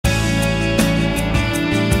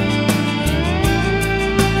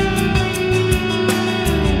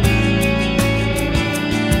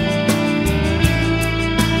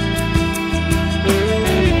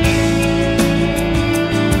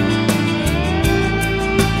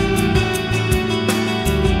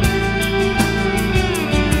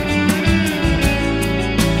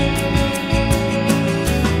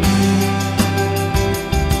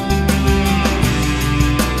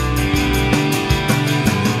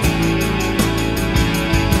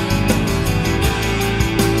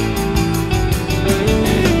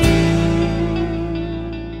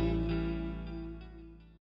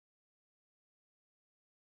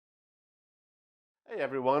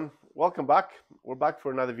everyone, welcome back. We're back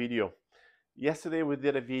for another video. Yesterday we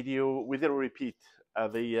did a repeat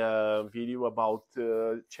of a video about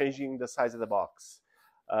changing the size of the box.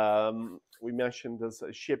 We mentioned this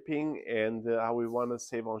shipping and how we want to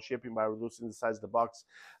save on shipping by reducing the size of the box,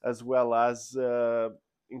 as well as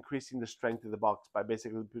increasing the strength of the box by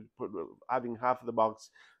basically having half of the box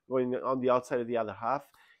going on the outside of the other half,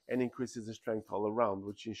 and increases the strength all around,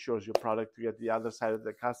 which ensures your product to get the other side of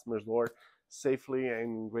the customer's door safely and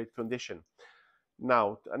in great condition.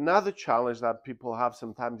 Now, another challenge that people have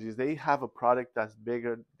sometimes is they have a product that's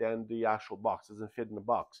bigger than the actual box, doesn't fit in the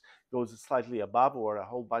box, goes slightly above, or a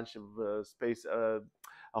whole bunch of space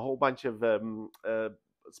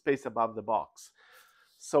above the box.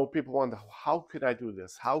 So people wonder, how could I do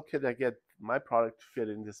this? How could I get my product to fit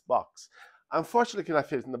in this box? Unfortunately, it cannot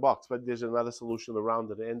fit in the box, but there's another solution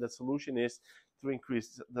around it, and the solution is to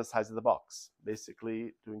increase the size of the box,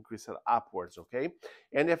 basically to increase it upwards. Okay,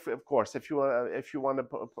 and if you want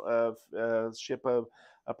to ship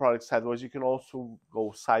a product sideways, you can also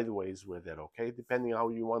go sideways with it. Okay, depending on how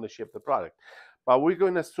you want to ship the product, but we're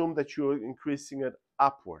going to assume that you're increasing it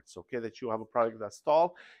upwards. Okay, that you have a product that's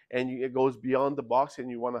tall and it goes beyond the box, and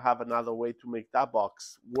you want to have another way to make that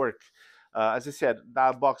box work. As I said,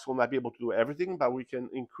 that box will not be able to do everything, but we can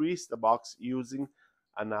increase the box using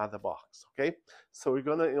another box. Okay, so we're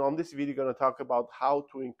gonna, on this video, gonna talk about how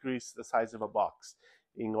to increase the size of a box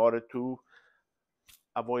in order to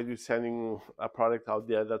avoid you sending a product out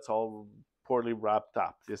there that's all poorly wrapped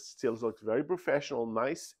up. This still looks very professional,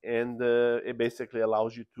 nice, and it basically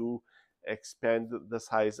allows you to expand the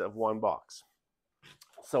size of one box.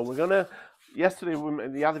 So we're gonna, yesterday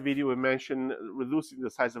in the other video we mentioned reducing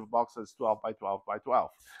the size of a box as 12 by 12 by 12.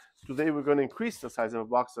 Today we're going to increase the size of a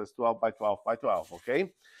box as 12 by 12 by 12,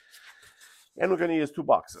 okay? And we're going to use two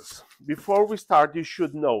boxes. Before we start, you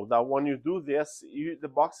should know that when you do this, the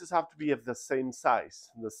boxes have to be of the same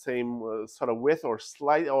size, the same sort of width, or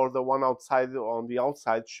the one outside on the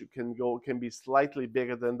outside can be slightly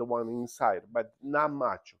bigger than the one inside, but not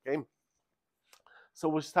much, okay? So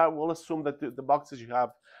we'll assume that the boxes you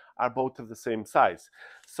have are both of the same size.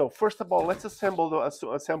 So first of all, let's assemble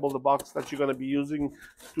the box that you're going to be using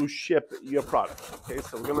to ship your product. Okay,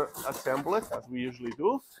 so we're going to assemble it as we usually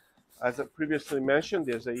do. As I previously mentioned,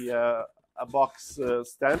 there's a box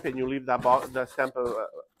stamp, and you leave the stamp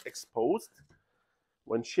exposed.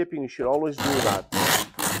 When shipping, you should always do that.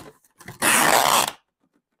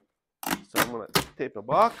 So I'm going to tape a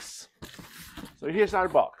box. So here's our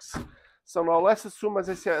box. So now let's assume, as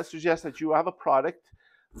I suggest, that you have a product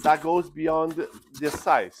that goes beyond this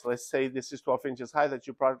size. Let's say this is 12 inches high, that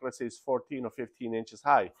your product, let's say, is 14 or 15 inches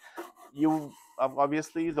high. You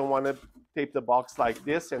obviously don't want to tape the box like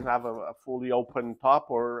this and have a fully open top,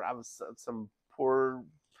 or have some poor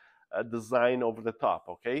design over the top,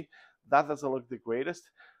 okay? That doesn't look the greatest.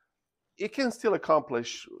 It can still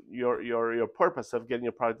accomplish your purpose of getting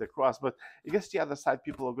your product across, but I guess the other side,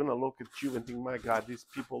 people are going to look at you and think, my God, these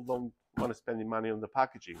people don't want to spend any money on the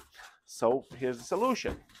packaging. So here's the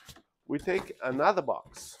solution. We take another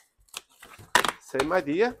box. Same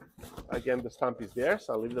idea. Again, the stamp is there,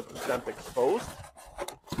 so I'll leave the stamp exposed.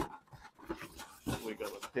 We're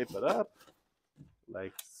going to tape it up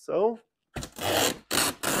like so.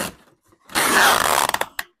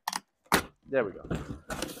 There we go.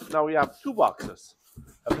 Now we have two boxes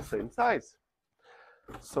of the same size.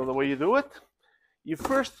 So the way you do it, you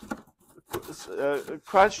first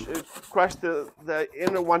crush the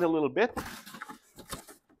inner one a little bit.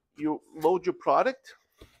 You load your product.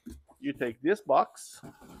 You take this box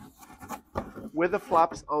with the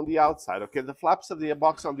flaps on the outside. Okay, the flaps of the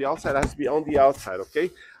box on the outside has to be on the outside.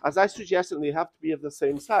 Okay, as I suggested, they have to be of the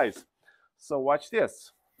same size. So watch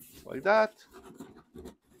this, like that.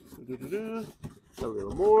 A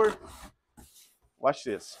little more. Watch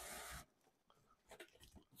this.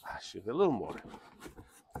 Shoot, a little more.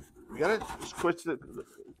 We gotta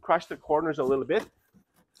crush the corners a little bit.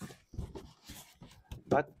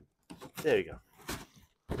 But there you go.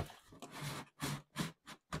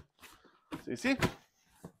 So you see,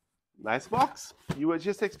 nice box. You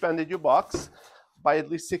just expanded your box by at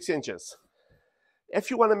least 6 inches.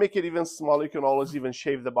 If you want to make it even smaller, you can always even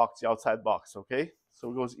shave the box, the outside box. Okay. So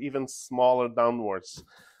it goes even smaller downwards.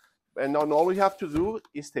 And then all we have to do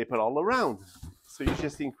is tape it all around. So you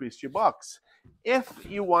just increase your box. If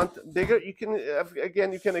you want bigger, you can,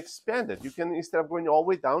 again, you can expand it. You can, instead of going all the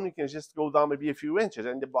way down, you can just go down maybe a few inches,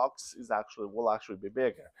 and the box will actually be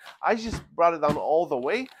bigger. I just brought it down all the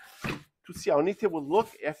way to see how neat it would look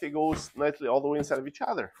if it goes nicely all the way inside of each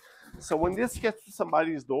other. So when this gets to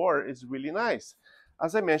somebody's door, it's really nice.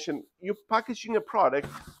 As I mentioned, you're packaging a product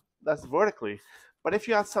that's vertically, But if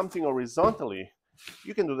you add something horizontally,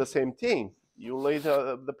 you can do the same thing. You lay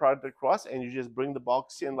the product across and you just bring the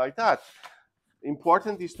box in like that.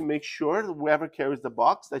 Important is to make sure whoever carries the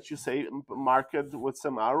box that you say mark it with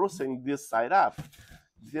some arrows saying this side up,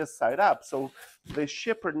 this side up. So the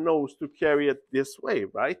shipper knows to carry it this way,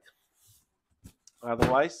 right?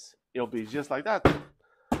 Otherwise, it'll be just like that.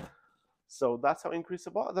 So that's how you increase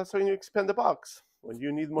the box. That's how you expand the box. When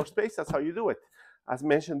you need more space, that's how you do it. As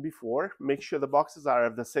mentioned before, make sure the boxes are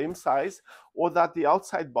of the same size, or that the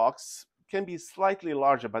outside box can be slightly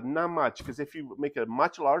larger, but not much, because if you make it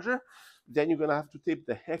much larger, then you're gonna have to tape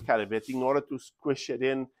the heck out of it in order to squish it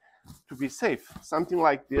in to be safe. Something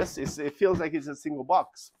like this, it feels like it's a single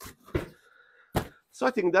box. So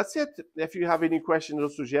I think that's it. If you have any questions or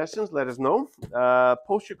suggestions, let us know.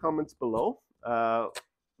 Post your comments below.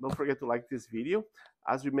 Don't forget to like this video.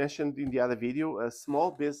 As we mentioned in the other video, small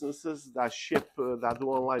businesses that ship, that do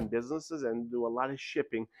online businesses and do a lot of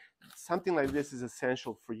shipping, something like this is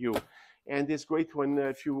essential for you. And it's great when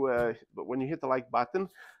when you hit the like button,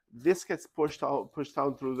 this gets pushed out through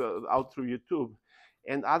YouTube,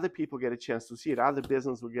 and other people get a chance to see it. Other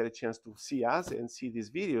businesses will get a chance to see us and see these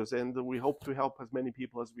videos, and we hope to help as many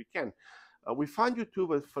people as we can. We find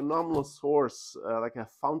YouTube a phenomenal source, like a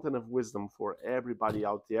fountain of wisdom for everybody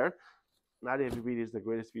out there. Not every video is the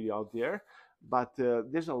greatest video out there, but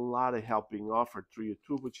there's a lot of help being offered through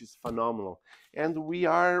YouTube, which is phenomenal. And we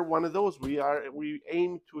are one of those. We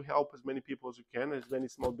aim to help as many people as we can, as many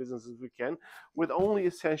small businesses as we can, with only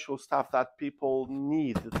essential stuff that people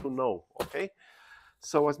need to know, okay?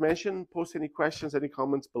 So as mentioned, post any questions, any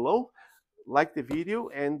comments below, like the video,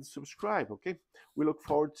 and subscribe, okay? We look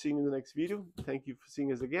forward to seeing you in the next video. Thank you for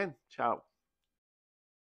seeing us again. Ciao.